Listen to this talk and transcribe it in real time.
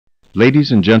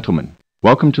Ladies and gentlemen,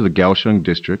 welcome to the Kaohsiung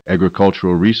District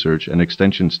Agricultural Research and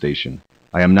Extension Station.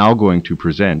 I am now going to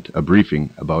present a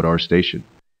briefing about our station.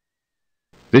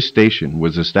 This station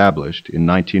was established in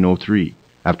 1903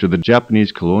 after the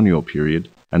Japanese colonial period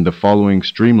and the following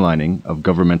streamlining of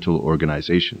governmental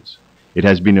organizations. It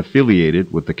has been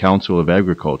affiliated with the Council of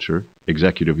Agriculture,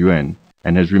 Executive Yuan,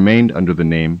 and has remained under the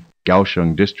name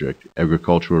Kaohsiung District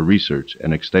Agricultural Research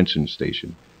and Extension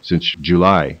Station since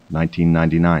July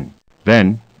 1999.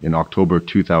 Then, in October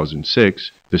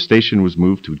 2006, the station was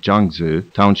moved to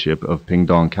Jiangzi Township of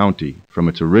Pingdong County from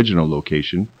its original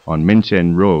location on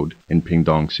Minqian Road in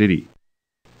Pingdong City.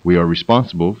 We are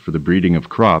responsible for the breeding of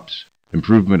crops,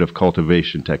 improvement of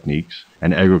cultivation techniques,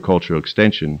 and agricultural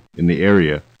extension in the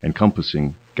area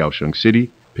encompassing Kaohsiung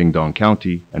City, Pingdong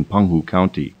County, and Penghu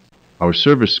County. Our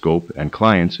service scope and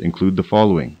clients include the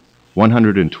following: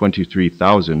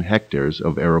 123,000 hectares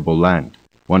of arable land,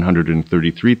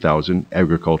 133,000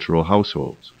 agricultural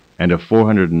households, and a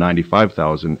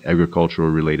 495,000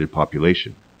 agricultural-related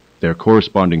population. Their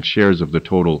corresponding shares of the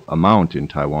total amount in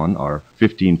Taiwan are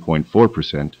 15.4%,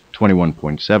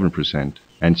 21.7%,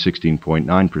 and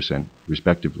 16.9%,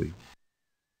 respectively.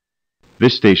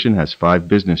 This station has 5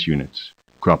 business units: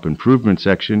 Crop Improvement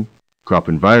Section, Crop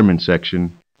Environment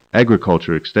Section,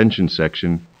 Agriculture Extension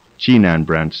Section, Chinan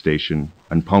Branch Station,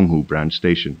 and Penghu Branch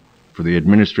Station. For the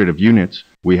administrative units,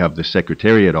 we have the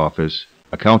Secretariat Office,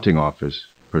 Accounting Office,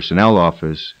 Personnel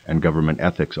Office, and Government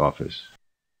Ethics Office.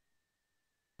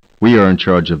 We are in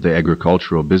charge of the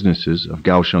agricultural businesses of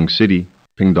Kaohsiung City,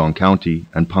 Pingdong County,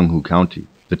 and Penghu County.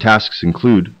 The tasks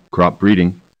include crop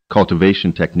breeding,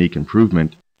 cultivation technique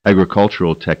improvement,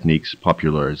 agricultural techniques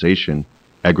popularization,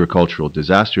 agricultural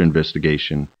disaster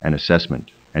investigation and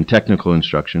assessment, and technical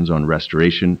instructions on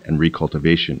restoration and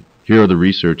recultivation. Here are the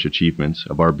research achievements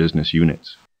of our business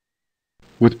units.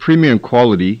 With premium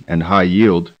quality and high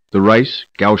yield, the rice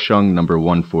Kaohsiung No.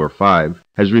 145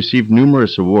 has received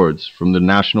numerous awards from the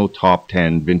National Top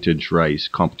 10 Vintage Rice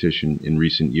competition in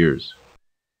recent years.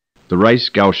 The rice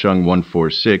Kaohsiung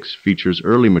 146 features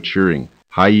early maturing,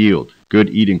 high yield, good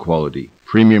eating quality,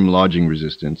 premium lodging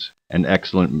resistance, and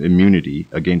excellent immunity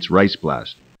against rice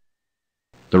blast.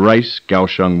 The rice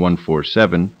Kaohsiung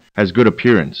 147 has good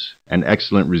appearance and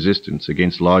excellent resistance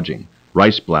against lodging,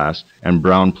 rice blast, and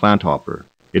brown plant hopper.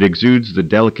 It exudes the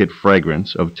delicate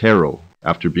fragrance of taro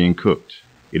after being cooked.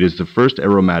 It is the first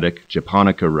aromatic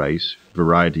japonica rice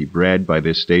variety bred by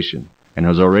this station and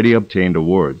has already obtained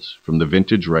awards from the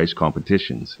vintage rice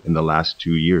competitions in the last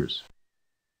 2 years.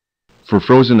 For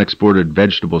frozen exported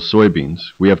vegetable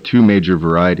soybeans, we have 2 major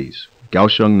varieties,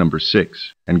 Kaohsiung No.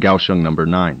 6 and Kaohsiung No.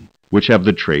 9, which have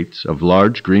the traits of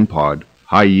large green pod,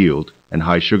 high yield, and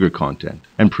high sugar content,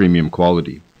 and premium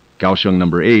quality. Kaohsiung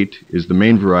No. 8 is the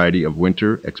main variety of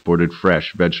winter exported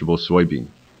fresh vegetable soybean,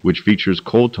 which features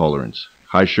cold tolerance,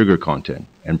 high sugar content,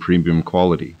 and premium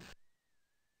quality.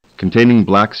 Containing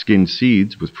black-skinned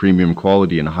seeds with premium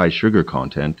quality and high sugar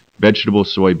content, vegetable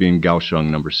soybean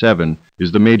Kaohsiung No. 7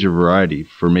 is the major variety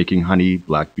for making honey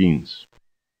black beans.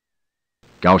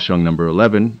 Kaohsiung No.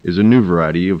 11 is a new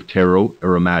variety of taro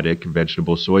aromatic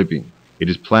vegetable soybean. It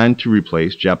is planned to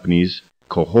replace Japanese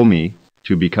kohomi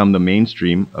to become the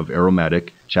mainstream of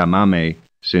aromatic chamame,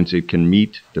 since it can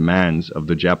meet demands of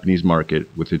the Japanese market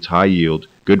with its high yield,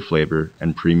 good flavor,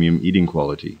 and premium eating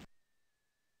quality.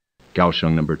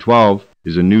 Kaohsiung No. 12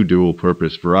 is a new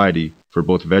dual-purpose variety for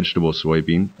both vegetable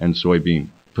soybean and soybean.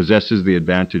 Possesses the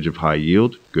advantage of high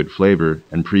yield, good flavor,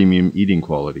 and premium eating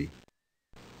quality.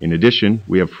 In addition,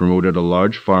 we have promoted a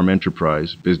large farm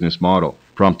enterprise business model,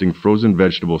 prompting frozen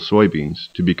vegetable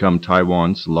soybeans to become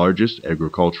Taiwan's largest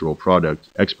agricultural product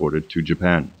exported to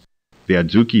Japan. The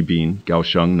Adzuki bean,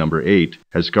 Kaohsiung No. 8,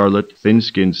 has scarlet,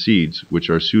 thin-skinned seeds which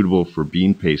are suitable for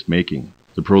bean paste making.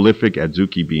 The prolific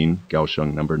Adzuki bean,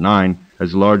 Kaohsiung No. 9,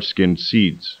 has large-skinned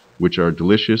seeds which are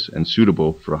delicious and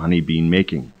suitable for honey bean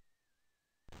making.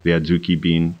 The Adzuki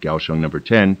bean, Kaohsiung No.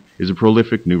 10, is a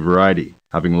prolific new variety,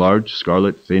 having large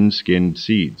scarlet thin-skinned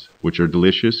seeds, which are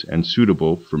delicious and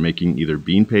suitable for making either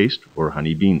bean paste or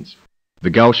honey beans.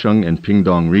 The Kaohsiung and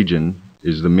Pingdong region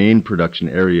is the main production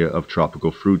area of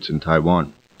tropical fruits in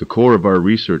Taiwan. The core of our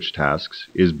research tasks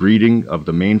is breeding of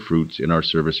the main fruits in our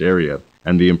service area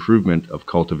and the improvement of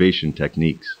cultivation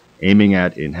techniques, aiming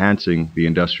at enhancing the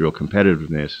industrial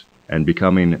competitiveness and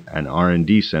becoming an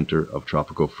R&D center of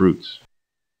tropical fruits.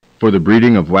 For the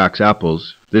breeding of wax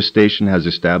apples, this station has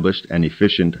established an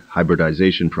efficient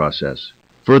hybridization process.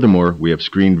 Furthermore, we have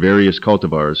screened various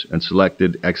cultivars and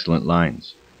selected excellent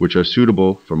lines, which are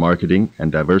suitable for marketing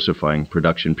and diversifying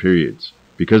production periods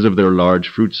because of their large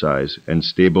fruit size and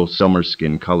stable summer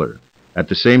skin color. At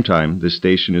the same time, this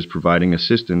station is providing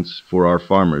assistance for our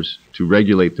farmers to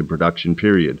regulate the production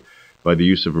period by the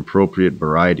use of appropriate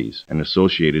varieties and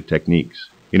associated techniques,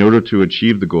 in order to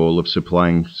achieve the goal of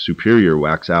supplying superior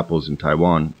wax apples in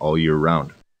Taiwan all year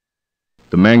round.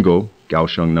 The mango,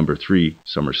 Kaohsiung No. 3,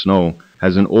 Summer Snow,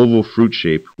 has an oval fruit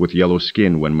shape with yellow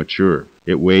skin when mature.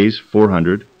 It weighs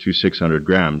 400 to 600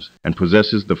 grams and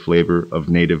possesses the flavor of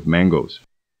native mangoes.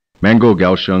 Mango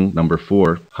Kaohsiung No.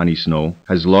 4, Honey Snow,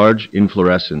 has large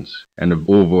inflorescence and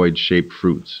ovoid-shaped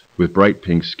fruits with bright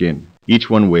pink skin. Each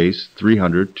one weighs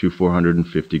 300 to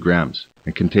 450 grams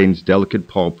and contains delicate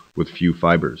pulp with few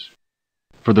fibers.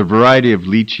 For the variety of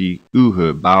lychee,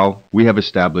 Uhe Bao, we have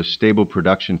established stable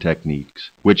production techniques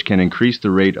which can increase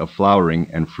the rate of flowering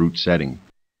and fruit setting.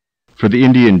 For the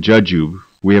Indian jujube,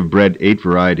 we have bred 8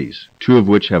 varieties, 2 of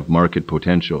which have market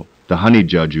potential. The honey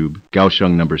jujube,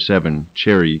 Kaohsiung No. 7,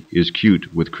 Cherry, is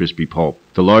cute with crispy pulp.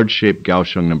 The large-shaped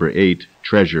Kaohsiung No. 8,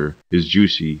 Treasure, is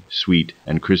juicy, sweet,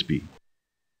 and crispy.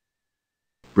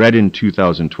 Bred in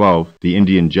 2012, the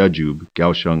Indian jujube,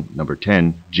 Kaohsiung No.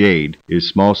 10, Jade, is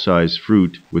small-sized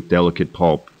fruit with delicate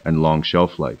pulp and long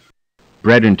shelf life.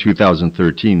 Bred in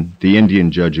 2013, the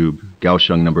Indian jujube,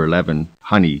 Kaohsiung No. 11,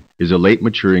 Honey, is a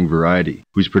late-maturing variety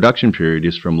whose production period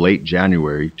is from late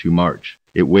January to March.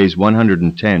 It weighs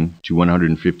 110 to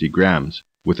 150 grams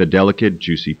with a delicate,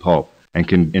 juicy pulp and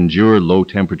can endure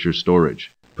low-temperature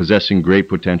storage, possessing great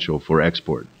potential for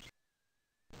export.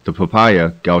 The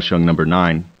papaya, Kaohsiung No.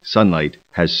 9, Sunlight,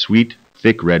 has sweet,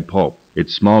 thick red pulp.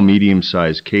 Its small medium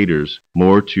size caters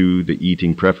more to the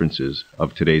eating preferences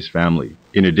of today's family.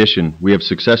 In addition, we have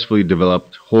successfully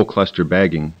developed whole cluster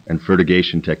bagging and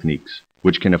fertigation techniques,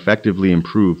 which can effectively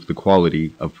improve the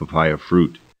quality of papaya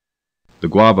fruit. The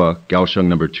guava, Kaohsiung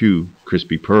No. 2,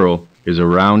 Crispy Pearl, is a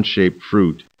round-shaped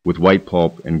fruit with white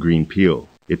pulp and green peel.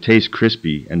 It tastes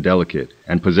crispy and delicate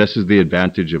and possesses the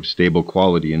advantage of stable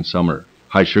quality in summer,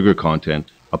 high sugar content,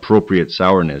 appropriate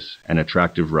sourness, and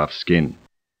attractive rough skin.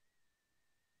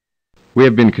 We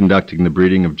have been conducting the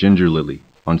breeding of ginger lily,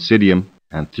 Oncidium,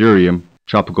 Anthurium,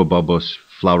 tropical bulbous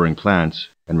flowering plants,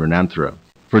 and Renanthera.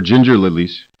 For ginger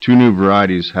lilies, 2 new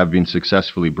varieties have been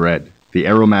successfully bred, the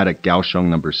aromatic Kaohsiung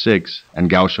No. 6 and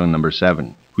Kaohsiung No.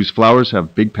 7, whose flowers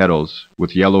have big petals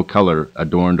with yellow color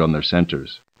adorned on their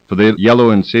centers. For the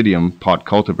yellow Oncidium pot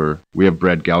cultivar, we have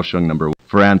bred Kaohsiung No. 1.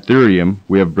 For Anthurium,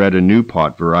 we have bred a new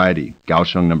pot variety,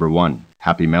 Kaohsiung No. 1,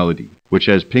 Happy Melody, which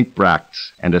has pink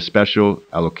bracts and a special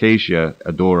Alocasia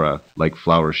odora-like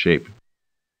flower shape.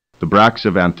 The bracts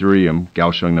of Anthurium,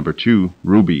 Kaohsiung No. 2,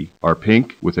 Ruby, are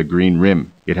pink with a green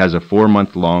rim. It has a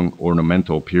 4-month-long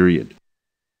ornamental period.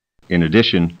 In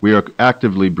addition, we are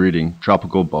actively breeding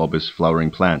tropical bulbous flowering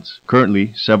plants.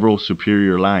 Currently, several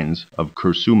superior lines of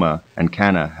Kursuma and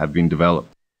Canna have been developed.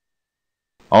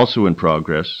 Also in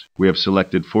progress, we have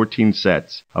selected 14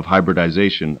 sets of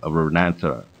hybridization of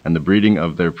Renanthera, and the breeding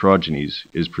of their progenies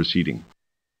is proceeding.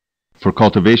 For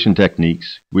cultivation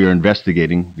techniques, we are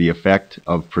investigating the effect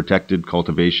of protected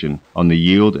cultivation on the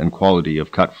yield and quality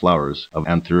of cut flowers of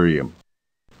Anthurium.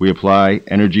 We apply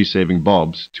energy-saving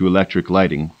bulbs to electric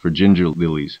lighting for ginger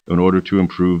lilies in order to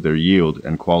improve their yield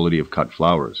and quality of cut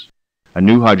flowers. A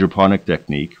new hydroponic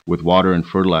technique with water and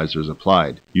fertilizers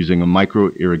applied using a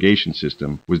micro-irrigation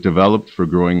system was developed for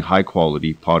growing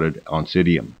high-quality potted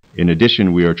Oncidium. In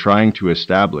addition, we are trying to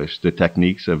establish the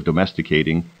techniques of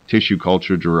domesticating tissue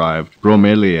culture-derived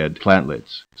bromeliad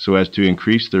plantlets so as to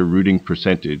increase their rooting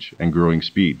percentage and growing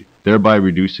speed, thereby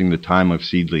reducing the time of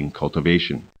seedling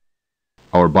cultivation.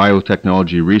 Our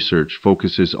biotechnology research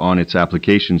focuses on its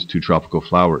applications to tropical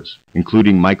flowers,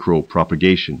 including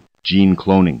micro-propagation, gene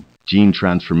cloning, gene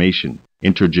transformation,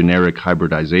 intergeneric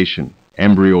hybridization,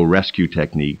 embryo rescue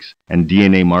techniques, and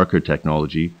DNA marker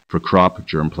technology for crop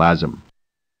germplasm.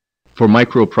 For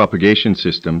micropropagation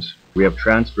systems, we have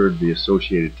transferred the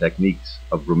associated techniques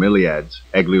of bromeliads,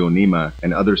 Aglaonema,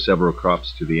 and other several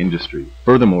crops to the industry.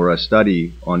 Furthermore, a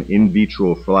study on in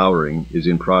vitro flowering is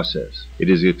in process. It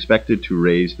is expected to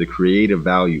raise the creative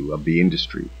value of the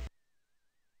industry.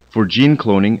 For gene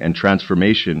cloning and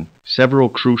transformation, several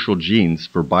crucial genes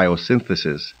for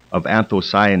biosynthesis of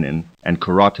anthocyanin and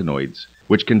carotenoids,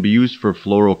 which can be used for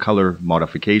floral color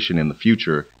modification in the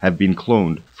future, have been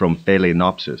cloned from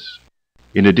Phalaenopsis.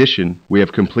 In addition, we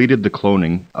have completed the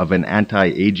cloning of an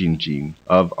anti-aging gene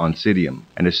of Oncidium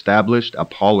and established a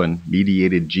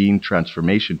pollen-mediated gene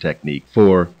transformation technique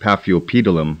for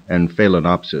Paphiopedilum and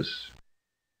Phalaenopsis.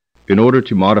 In order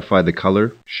to modify the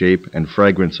color, shape, and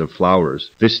fragrance of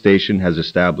flowers, this station has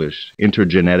established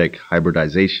intergenetic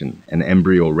hybridization and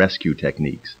embryo rescue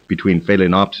techniques between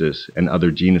Phalaenopsis and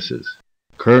other genuses.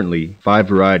 Currently, 5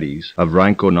 varieties of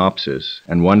Rhynchonopsis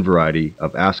and 1 variety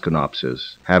of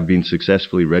Asconopsis have been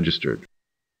successfully registered.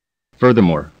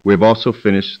 Furthermore, we have also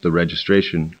finished the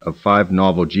registration of 5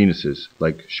 novel genuses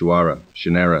like Shuara,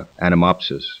 Shinera,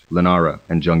 Anemopsis, Linara,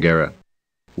 and Jungera.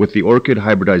 With the orchid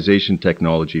hybridization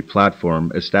technology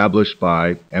platform established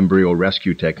by Embryo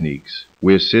Rescue Techniques,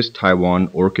 we assist Taiwan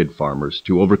orchid farmers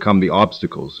to overcome the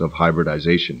obstacles of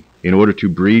hybridization in order to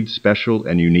breed special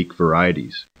and unique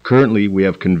varieties. Currently, we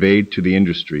have conveyed to the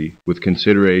industry with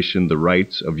consideration the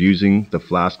rights of using the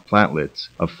flask plantlets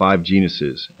of 5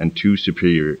 genuses and 2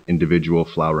 superior individual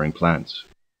flowering plants.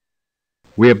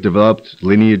 We have developed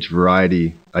lineage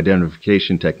variety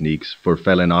identification techniques for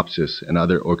Phalaenopsis and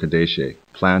other Orchidaceae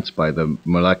plants by the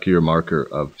molecular marker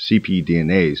of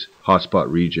cpDNA's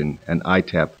hotspot region and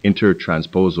ITAP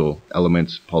intertransposal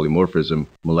elements polymorphism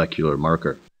molecular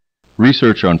marker.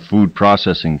 Research on food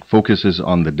processing focuses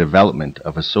on the development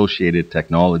of associated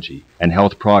technology and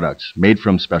health products made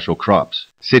from special crops,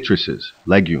 citruses,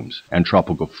 legumes, and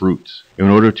tropical fruits in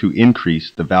order to increase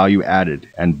the value added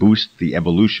and boost the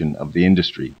evolution of the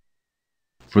industry.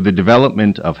 For the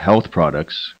development of health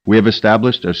products, we have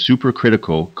established a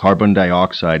supercritical carbon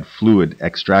dioxide fluid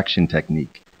extraction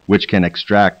technique, which can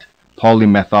extract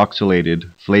polymethoxylated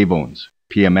flavones,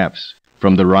 PMFs,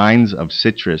 from the rinds of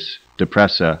Citrus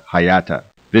depressa hayata.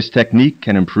 This technique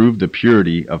can improve the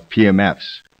purity of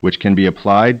PMFs, which can be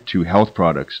applied to health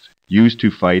products used to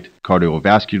fight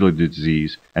cardiovascular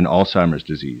disease and Alzheimer's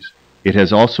disease. It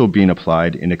has also been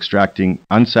applied in extracting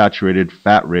unsaturated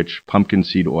fat-rich pumpkin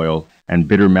seed oil and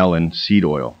bitter melon seed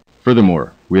oil.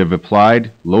 Furthermore, we have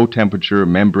applied low-temperature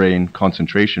membrane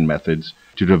concentration methods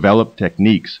to develop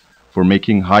techniques for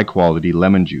making high-quality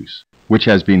lemon juice, which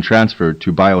has been transferred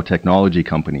to biotechnology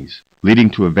companies,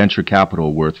 leading to a venture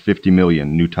capital worth 50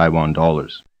 million new Taiwan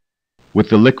dollars. With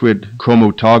the liquid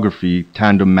chromatography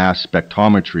tandem mass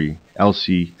spectrometry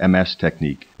LC-MS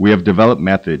technique, we have developed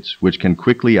methods which can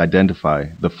quickly identify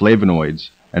the flavonoids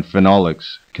and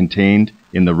phenolics contained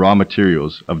in the raw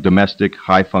materials of domestic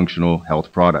high-functional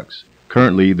health products.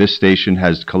 Currently, this station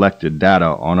has collected data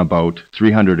on about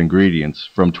 300 ingredients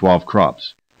from 12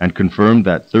 crops and confirmed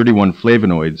that 31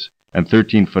 flavonoids and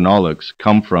 13 phenolics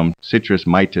come from Citrus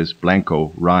mitis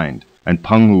blanco rind and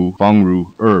Penghu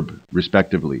fengru herb,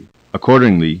 respectively.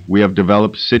 Accordingly, we have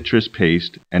developed citrus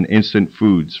paste and instant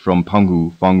foods from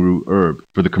Penghu fengru herb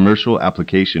for the commercial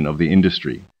application of the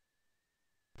industry.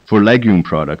 For legume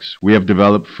products, we have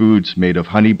developed foods made of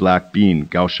honey black bean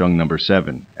Kaohsiung No.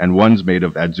 7 and ones made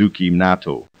of adzuki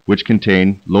natto, which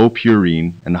contain low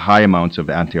purine and high amounts of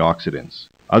antioxidants.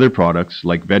 Other products,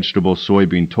 like vegetable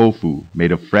soybean tofu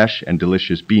made of fresh and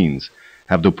delicious beans,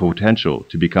 have the potential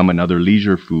to become another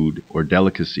leisure food or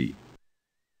delicacy.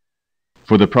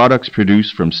 For the products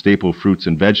produced from staple fruits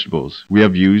and vegetables, we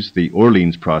have used the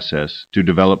Orleans process to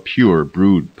develop pure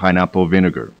brewed pineapple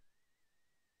vinegar.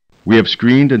 We have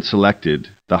screened and selected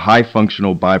the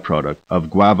high-functional byproduct of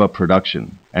guava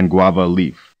production and guava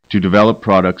leaf to develop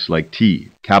products like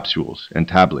tea, capsules, and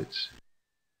tablets.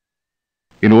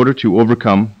 In order to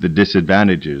overcome the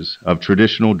disadvantages of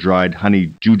traditional dried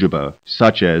honey jujube,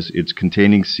 such as its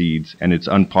containing seeds and its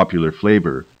unpopular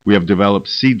flavor, we have developed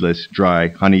seedless dry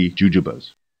honey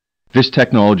jujubes. This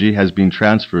technology has been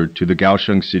transferred to the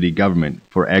Kaohsiung City government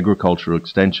for agricultural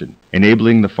extension,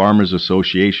 enabling the farmers'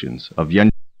 associations of Yan.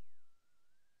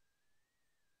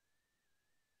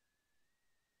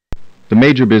 The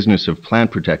major business of plant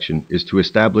protection is to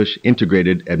establish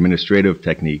integrated administrative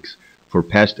techniques for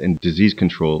pest and disease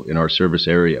control in our service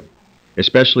area.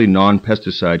 Especially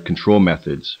non-pesticide control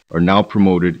methods are now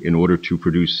promoted in order to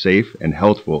produce safe and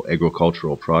healthful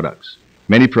agricultural products.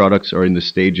 Many products are in the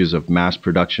stages of mass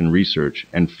production research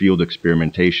and field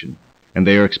experimentation, and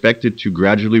they are expected to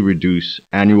gradually reduce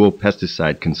annual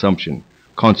pesticide consumption,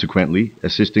 consequently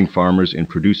assisting farmers in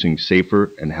producing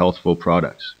safer and healthful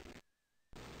products.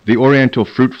 The oriental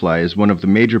fruit fly is one of the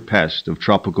major pests of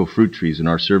tropical fruit trees in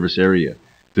our service area.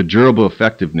 The durable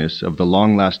effectiveness of the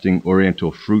long-lasting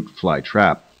oriental fruit fly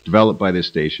trap developed by this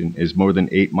station is more than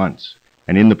 8 months,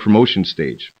 and in the promotion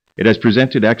stage, it has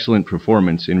presented excellent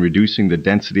performance in reducing the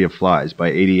density of flies by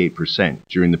 88%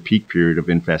 during the peak period of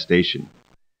infestation.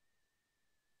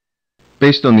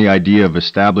 Based on the idea of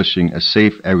establishing a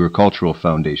safe agricultural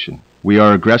foundation, we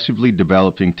are aggressively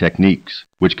developing techniques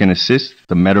which can assist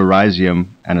the Metarhizium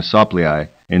anisopliae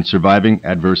in surviving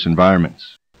adverse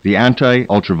environments. The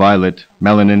anti-ultraviolet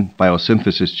melanin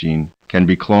biosynthesis gene can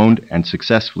be cloned and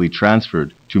successfully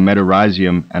transferred to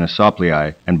Metarhizium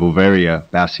anisopliae and Beauveria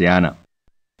bassiana.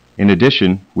 In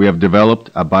addition, we have developed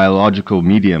a biological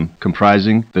medium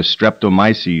comprising the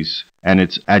Streptomyces and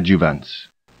its adjuvants.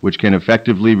 which can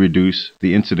effectively reduce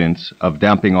the incidence of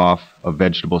damping off of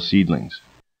vegetable seedlings.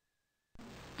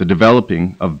 The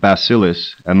developing of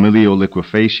Bacillus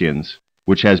amelioliquefaciens,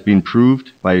 which has been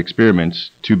proved by experiments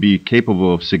to be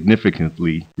capable of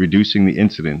significantly reducing the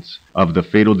incidence of the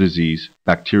fatal disease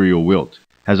bacterial wilt,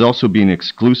 has also been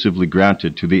exclusively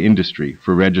granted to the industry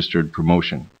for registered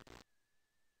promotion.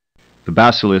 The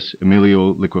Bacillus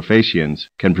amelioliquefaciens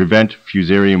can prevent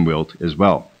fusarium wilt as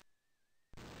well.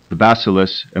 The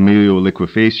Bacillus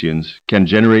amelioliquefaciens can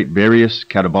generate various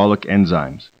catabolic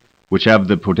enzymes, which have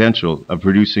the potential of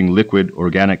producing liquid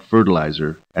organic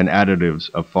fertilizer and additives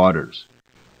of fodders.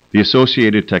 The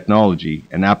associated technology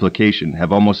and application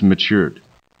have almost matured,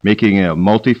 making it a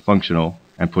multifunctional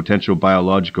and potential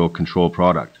biological control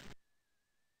product.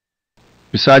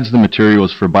 Besides the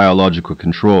materials for biological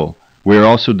control, we are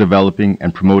also developing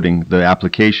and promoting the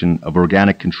application of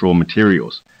organic control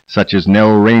materials such as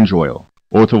narrow-range oil,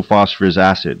 orthophosphorus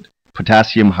acid,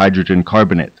 potassium hydrogen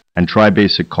carbonate, and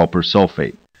tribasic copper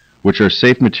sulfate, which are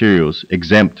safe materials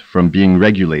exempt from being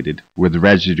regulated with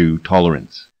residue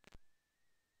tolerance.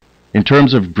 In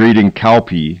terms of breeding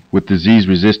cowpea with disease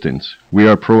resistance, we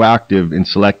are proactive in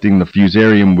selecting the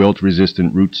fusarium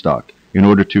wilt-resistant rootstock in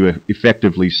order to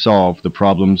effectively solve the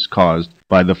problems caused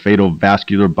by the fatal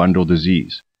vascular bundle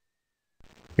disease.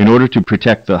 In order to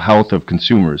protect the health of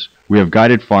consumers, we have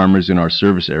guided farmers in our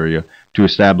service area to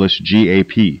establish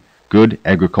GAP, Good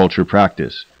Agriculture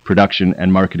Practice, production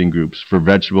and marketing groups for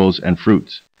vegetables and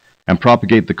fruits, and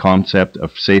propagate the concept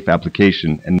of safe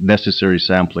application and necessary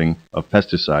sampling of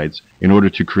pesticides in order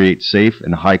to create safe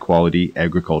and high-quality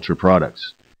agriculture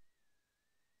products.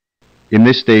 In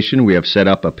this station, we have set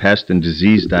up a pest and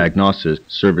disease diagnosis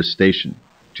service station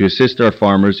to assist our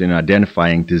farmers in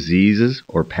identifying diseases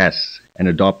or pests and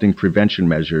adopting prevention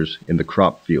measures in the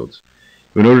crop fields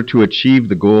in order to achieve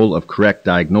the goal of correct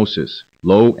diagnosis,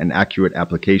 low and accurate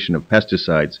application of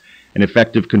pesticides, and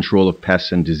effective control of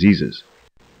pests and diseases.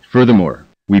 Furthermore,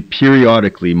 we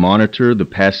periodically monitor the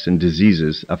pests and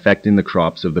diseases affecting the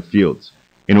crops of the fields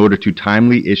in order to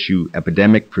timely issue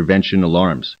epidemic prevention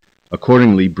alarms,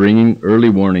 accordingly bringing early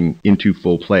warning into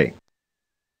full play.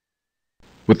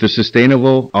 With the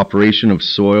sustainable operation of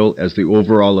soil as the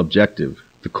overall objective,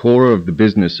 the core of the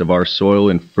business of our soil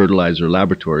and fertilizer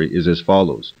laboratory is as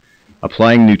follows: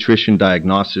 applying nutrition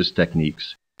diagnosis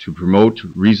techniques to promote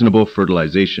reasonable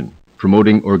fertilization,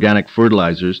 promoting organic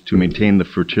fertilizers to maintain the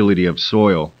fertility of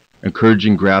soil,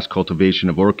 encouraging grass cultivation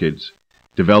of orchids,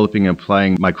 developing and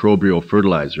applying microbial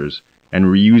fertilizers, and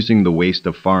reusing the waste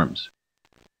of farms.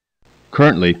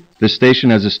 Currently, this station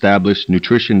has established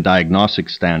nutrition diagnostic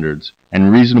standards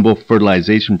and reasonable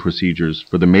fertilization procedures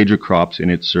for the major crops in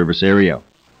its service area.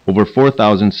 Over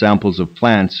 4,000 samples of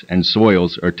plants and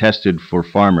soils are tested for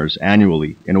farmers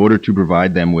annually in order to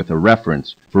provide them with a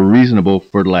reference for reasonable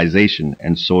fertilization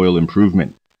and soil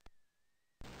improvement.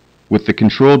 With the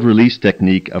controlled release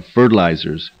technique of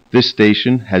fertilizers, this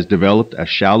station has developed a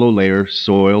shallow layer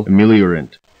soil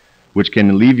ameliorant, which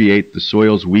can alleviate the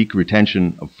soil's weak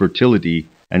retention of fertility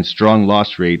and strong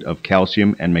loss rate of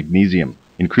calcium and magnesium,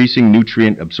 increasing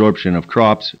nutrient absorption of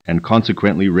crops and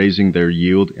consequently raising their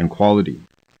yield and quality.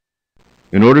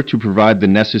 In order to provide the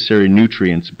necessary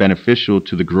nutrients beneficial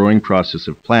to the growing process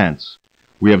of plants,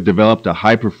 we have developed a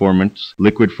high-performance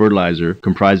liquid fertilizer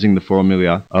comprising the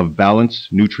formula of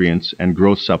balanced nutrients and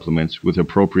growth supplements with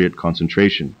appropriate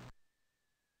concentration.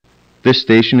 This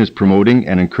station is promoting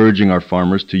and encouraging our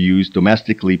farmers to use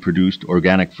domestically produced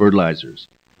organic fertilizers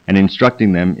and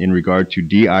instructing them in regard to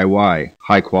DIY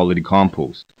high-quality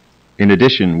compost. In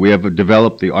addition, we have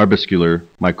developed the arbuscular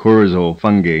mycorrhizal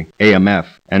fungi, AMF,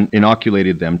 and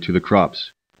inoculated them to the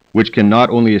crops, which can not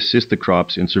only assist the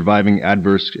crops in surviving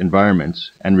adverse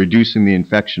environments and reducing the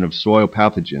infection of soil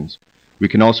pathogens, we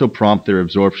can also prompt their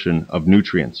absorption of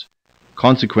nutrients,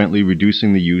 consequently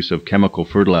reducing the use of chemical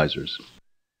fertilizers.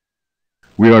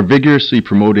 We are vigorously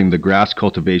promoting the grass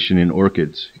cultivation in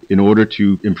orchids in order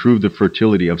to improve the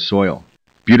fertility of soil,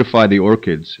 beautify the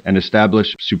orchids, and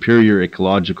establish superior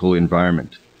ecological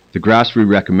environment. The grass we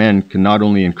recommend can not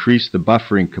only increase the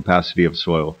buffering capacity of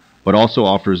soil, but also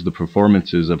offers the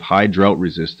performances of high drought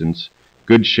resistance,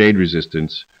 good shade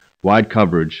resistance, wide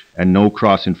coverage, and no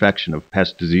cross-infection of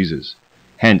pest diseases.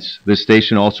 Hence, this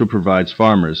station also provides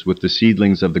farmers with the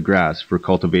seedlings of the grass for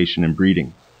cultivation and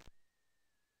breeding.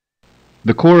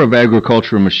 The core of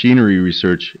agricultural machinery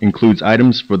research includes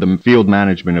items for the field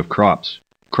management of crops,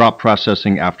 crop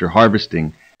processing after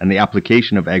harvesting, and the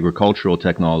application of agricultural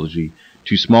technology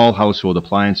to small household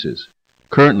appliances.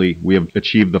 Currently, we have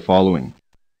achieved the following.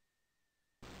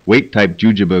 Weight type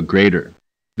Jujiba grader.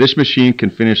 This machine can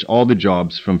finish all the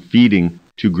jobs from feeding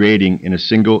to grading in a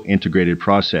single integrated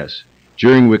process,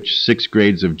 during which 6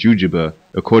 grades of jujube,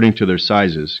 according to their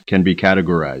sizes, can be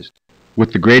categorized.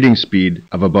 With the grading speed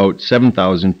of about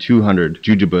 7,200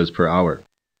 jujubes per hour,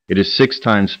 it is 6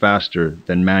 times faster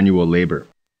than manual labor.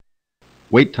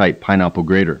 Weight-type pineapple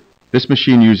grader. This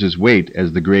machine uses weight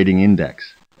as the grading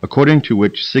index, according to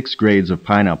which 6 grades of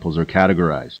pineapples are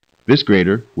categorized. This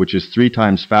grader, which is 3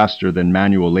 times faster than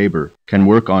manual labor, can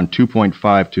work on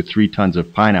 2.5 to 3 tons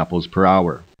of pineapples per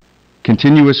hour.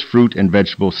 Continuous fruit and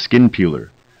vegetable skin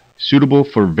peeler, suitable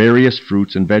for various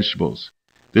fruits and vegetables.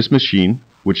 This machine,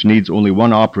 which needs only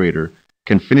one operator,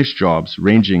 can finish jobs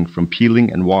ranging from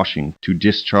peeling and washing to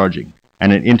discharging,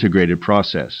 and an integrated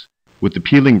process, with the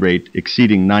peeling rate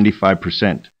exceeding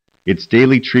 95%. Its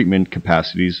daily treatment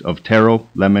capacities of taro,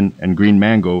 lemon, and green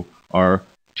mango are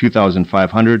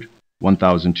 2,500,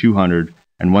 1,200,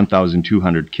 and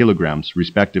 1,200 kilograms,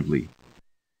 respectively.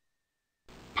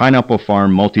 Pineapple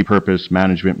Farm Multi-Purpose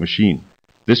Management Machine.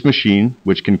 This machine,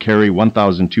 which can carry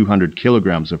 1,200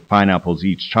 kilograms of pineapples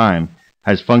each time,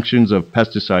 has functions of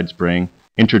pesticide spraying,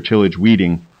 intertillage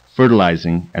weeding,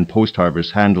 fertilizing, and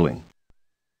post-harvest handling.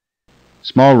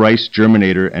 Small rice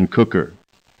germinator and cooker.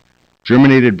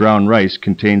 Germinated brown rice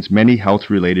contains many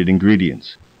health-related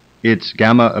ingredients. Its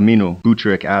gamma-amino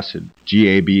butyric acid,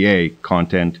 GABA,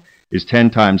 content is 10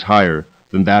 times higher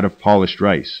than that of polished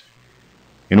rice.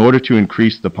 In order to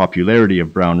increase the popularity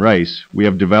of brown rice, we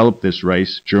have developed this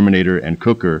rice germinator and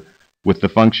cooker with the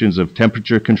functions of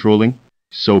temperature controlling,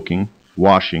 soaking,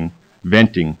 washing,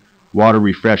 venting, water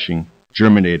refreshing,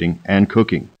 germinating, and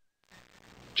cooking.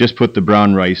 Just put the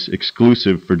brown rice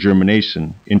exclusive for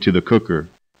germination into the cooker,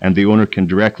 and the owner can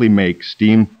directly make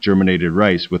steamed germinated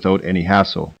rice without any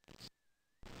hassle.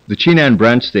 The Chinan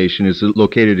branch station is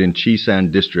located in Chisan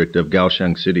district of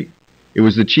Kaohsiung City. It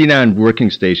was the Chinan working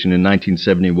station in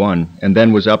 1971 and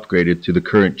then was upgraded to the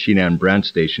current Chinan branch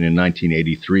station in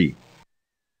 1983.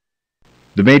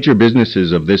 The major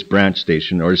businesses of this branch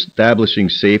station are establishing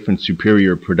safe and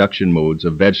superior production modes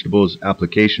of vegetables,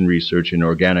 application research in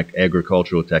organic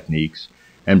agricultural techniques,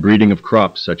 and breeding of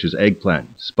crops such as eggplant,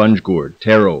 sponge gourd,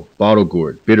 taro, bottle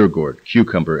gourd, bitter gourd,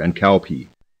 cucumber, and cowpea.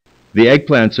 The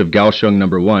eggplants of Kaohsiung No.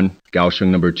 1, Kaohsiung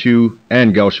No. 2,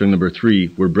 and Kaohsiung No. 3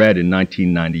 were bred in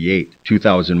 1998,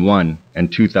 2001, and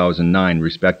 2009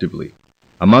 respectively.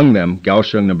 Among them,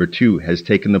 Kaohsiung No. 2 has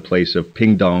taken the place of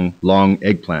Pingdong long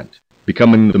eggplant,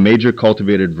 becoming the major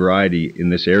cultivated variety in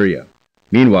this area.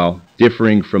 Meanwhile,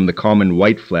 differing from the common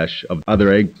white flesh of other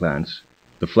eggplants,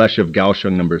 the flesh of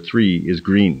Kaohsiung No. 3 is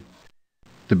green.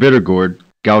 The bitter gourd,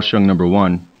 Kaohsiung No.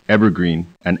 1, evergreen,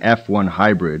 and F1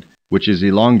 hybrid, which is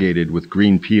elongated with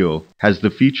green peel, has the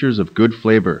features of good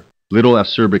flavor, little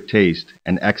acerbic taste,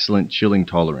 and excellent chilling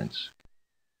tolerance.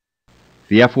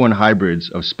 The F1 hybrids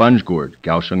of sponge gourd,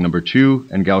 Kaohsiung No. 2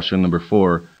 and Kaohsiung No.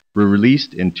 4, were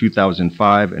released in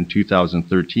 2005 and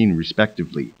 2013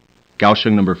 respectively.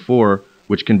 Kaohsiung No. 4,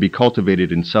 which can be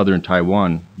cultivated in southern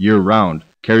Taiwan year-round,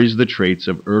 carries the traits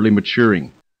of early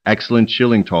maturing, excellent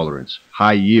chilling tolerance,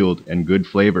 high yield, and good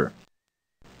flavor.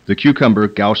 The cucumber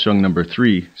Kaohsiung No.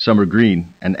 3, summer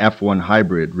green, and F1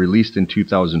 hybrid released in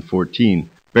 2014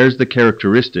 bears the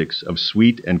characteristics of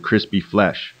sweet and crispy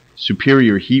flesh,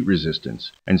 superior heat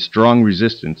resistance, and strong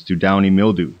resistance to downy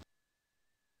mildew.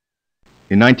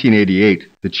 In 1988,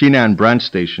 the Chinan branch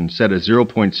station set a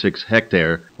 0.6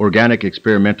 hectare organic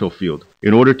experimental field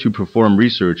in order to perform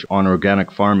research on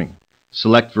organic farming,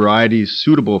 select varieties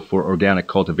suitable for organic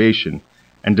cultivation,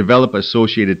 and develop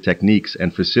associated techniques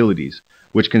and facilities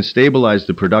which can stabilize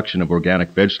the production of organic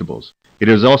vegetables. It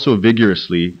is also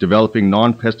vigorously developing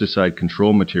non-pesticide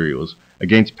control materials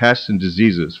against pests and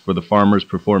diseases for the farmers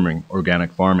performing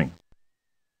organic farming.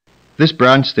 This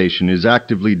branch station is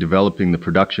actively developing the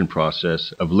production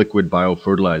process of liquid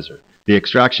biofertilizer, the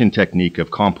extraction technique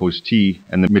of compost tea,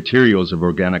 and the materials of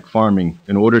organic farming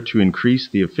in order to increase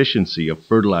the efficiency of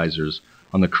fertilizers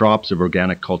on the crops of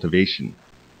organic cultivation.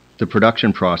 The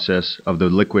production process of the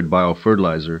liquid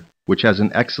biofertilizer, which has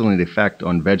an excellent effect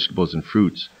on vegetables and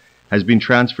fruits, has been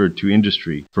transferred to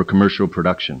industry for commercial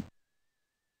production.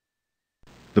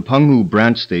 The Penghu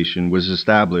branch station was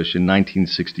established in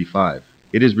 1965.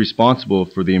 It is responsible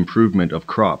for the improvement of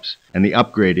crops and the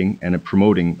upgrading and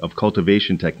promoting of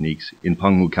cultivation techniques in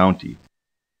Penghu County.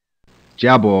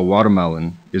 Jiabo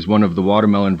watermelon is one of the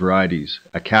watermelon varieties,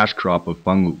 a cash crop of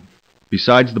Penghu.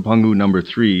 Besides the Penghu No.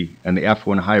 3 and the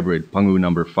F1 hybrid Penghu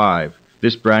No. 5,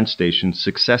 this branch station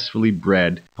successfully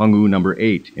bred Penghu No.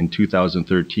 8 in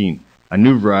 2013, a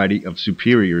new variety of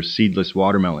superior seedless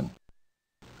watermelon.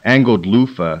 Angled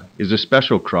loofah is a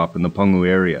special crop in the Penghu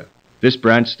area. This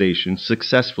branch station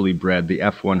successfully bred the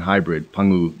F1 hybrid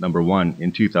Pangu No. 1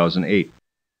 in 2008.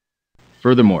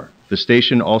 Furthermore, the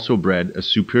station also bred a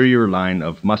superior line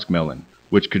of muskmelon,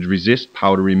 which could resist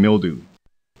powdery mildew.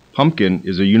 Pumpkin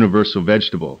is a universal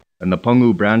vegetable, and the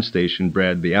Pangu branch station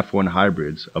bred the F1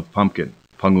 hybrids of pumpkin,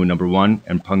 Pangu No. 1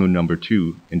 and Pangu No.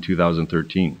 2 in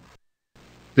 2013.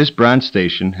 This branch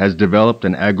station has developed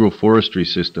an agroforestry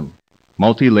system,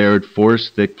 multi-layered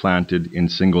forest thick planted in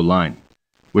single line,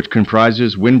 which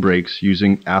comprises windbreaks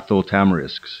using athol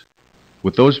tamarisks.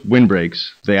 With those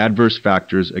windbreaks, the adverse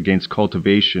factors against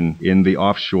cultivation in the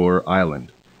offshore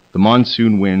island, the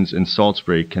monsoon winds and salt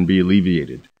spray, can be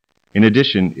alleviated. In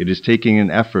addition, it is taking an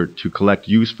effort to collect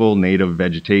useful native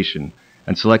vegetation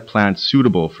and select plants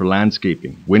suitable for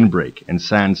landscaping, windbreak, and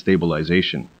sand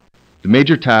stabilization. The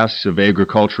major tasks of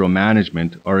agricultural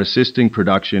management are assisting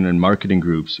production and marketing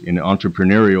groups in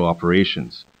entrepreneurial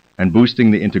operations and boosting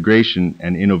the integration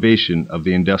and innovation of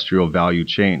the industrial value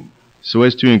chain, so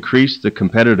as to increase the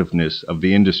competitiveness of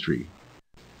the industry.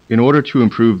 In order to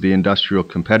improve the industrial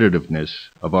competitiveness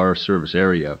of our service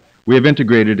area, we have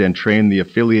integrated and trained the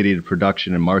affiliated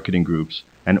production and marketing groups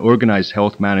and organized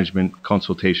health management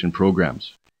consultation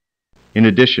programs. In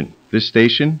addition, this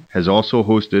station has also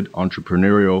hosted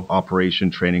entrepreneurial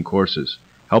operation training courses,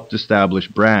 helped establish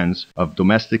brands of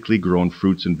domestically grown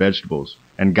fruits and vegetables,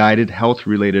 and guided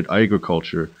health-related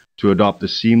agriculture to adopt a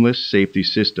seamless safety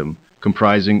system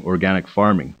comprising organic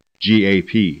farming,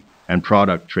 GAP, and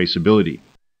product traceability.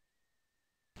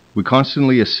 We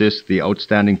constantly assist the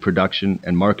outstanding production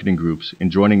and marketing groups in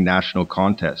joining national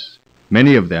contests.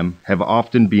 Many of them have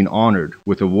often been honored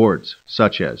with awards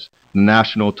such as the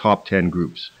National Top 10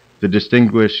 Groups, the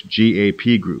Distinguished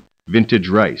GAP Group, Vintage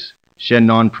Rice,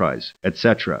 Shennon Prize,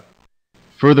 etc.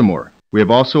 Furthermore, we have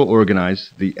also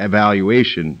organized the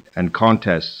evaluation and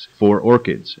contests for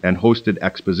orchids and hosted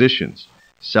expositions,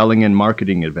 selling and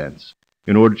marketing events,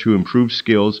 in order to improve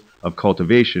skills of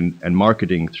cultivation and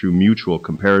marketing through mutual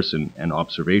comparison and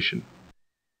observation.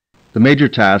 The major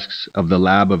tasks of the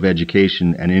Lab of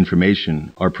Education and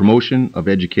Information are promotion of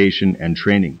education and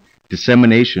training,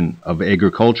 dissemination of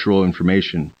agricultural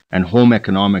information, and home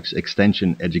economics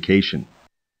extension education.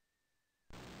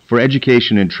 For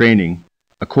education and training,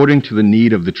 according to the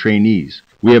need of the trainees,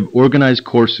 we have organized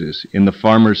courses in the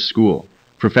Farmer's School,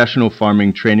 professional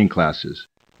farming training classes,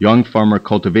 young farmer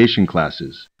cultivation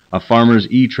classes, a farmer's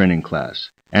e-training class,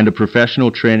 and a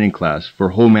professional training class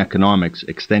for home economics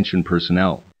extension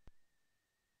personnel.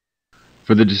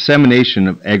 For the dissemination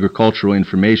of agricultural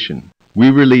information,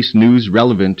 we release news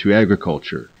relevant to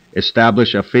agriculture,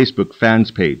 establish a Facebook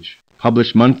fans page,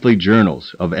 publish monthly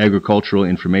journals of agricultural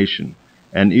information,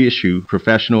 and issue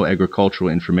professional agricultural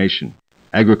information,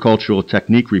 agricultural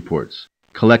technique reports,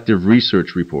 collective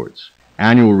research reports,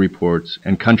 annual reports,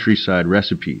 and countryside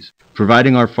recipes,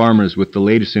 providing our farmers with the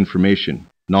latest information,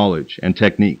 knowledge, and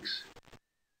techniques.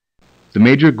 The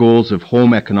major goals of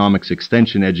home economics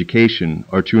extension education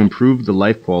are to improve the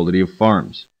life quality of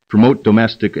farms, promote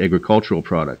domestic agricultural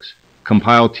products,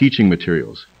 compile teaching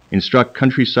materials, instruct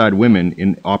countryside women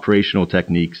in operational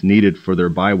techniques needed for their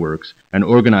bioworks, and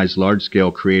organize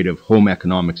large-scale creative home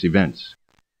economics events.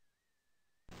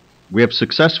 We have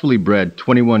successfully bred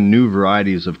 21 new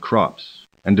varieties of crops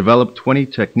and developed 20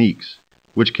 techniques,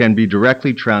 which can be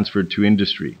directly transferred to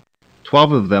industry.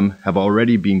 12 of them have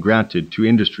already been granted to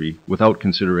industry without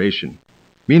consideration.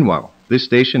 Meanwhile, this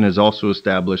station has also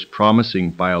established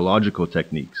promising biological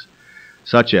techniques,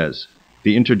 such as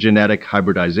the intergenetic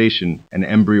hybridization and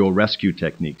embryo rescue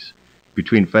techniques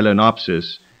between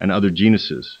Phalaenopsis and other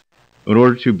genuses, in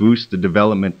order to boost the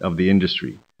development of the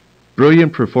industry.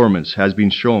 Brilliant performance has been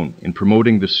shown in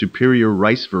promoting the superior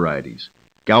rice varieties,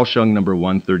 Kaohsiung No.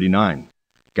 139,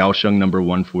 Kaohsiung No.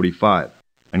 145,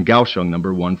 and Kaohsiung No.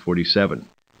 147,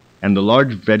 and the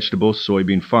large vegetable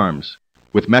soybean farms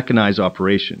with mechanized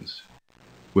operations.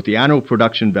 With the annual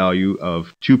production value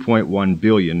of 2.1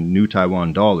 billion New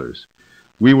Taiwan dollars,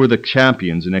 we were the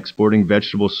champions in exporting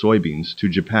vegetable soybeans to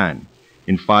Japan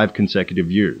in 5 consecutive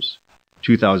years,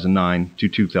 2009 to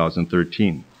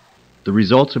 2013. The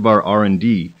results of our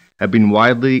R&D have been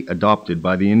widely adopted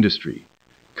by the industry,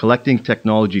 collecting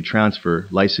technology transfer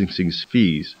licensing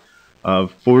fees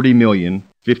of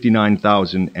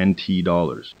 40,059,000 NT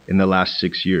dollars in the last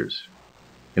 6 years.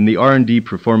 In the R&D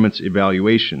performance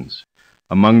evaluations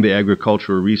among the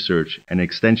agricultural research and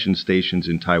extension stations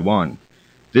in Taiwan,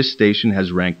 this station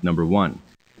has ranked number 1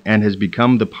 and has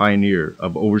become the pioneer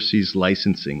of overseas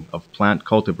licensing of plant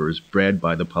cultivars bred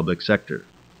by the public sector.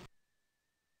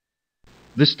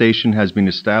 This station has been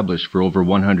established for over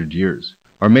 100 years,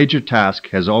 Our major task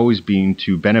has always been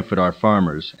to benefit our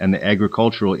farmers and the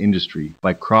agricultural industry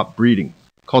by crop breeding,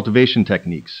 cultivation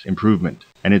techniques, improvement,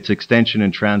 and its extension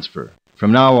and transfer.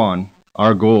 From now on,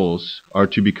 our goals are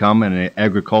to become an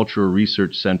agricultural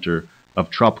research center of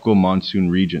tropical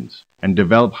monsoon regions and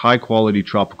develop high-quality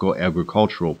tropical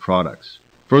agricultural products.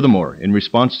 Furthermore, in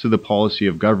response to the policy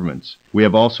of governments, we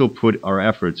have also put our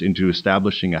efforts into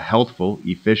establishing a healthful,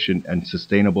 efficient, and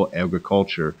sustainable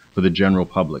agriculture for the general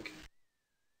public.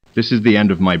 This is the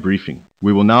end of my briefing.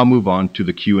 We will now move on to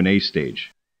the Q&A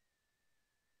stage.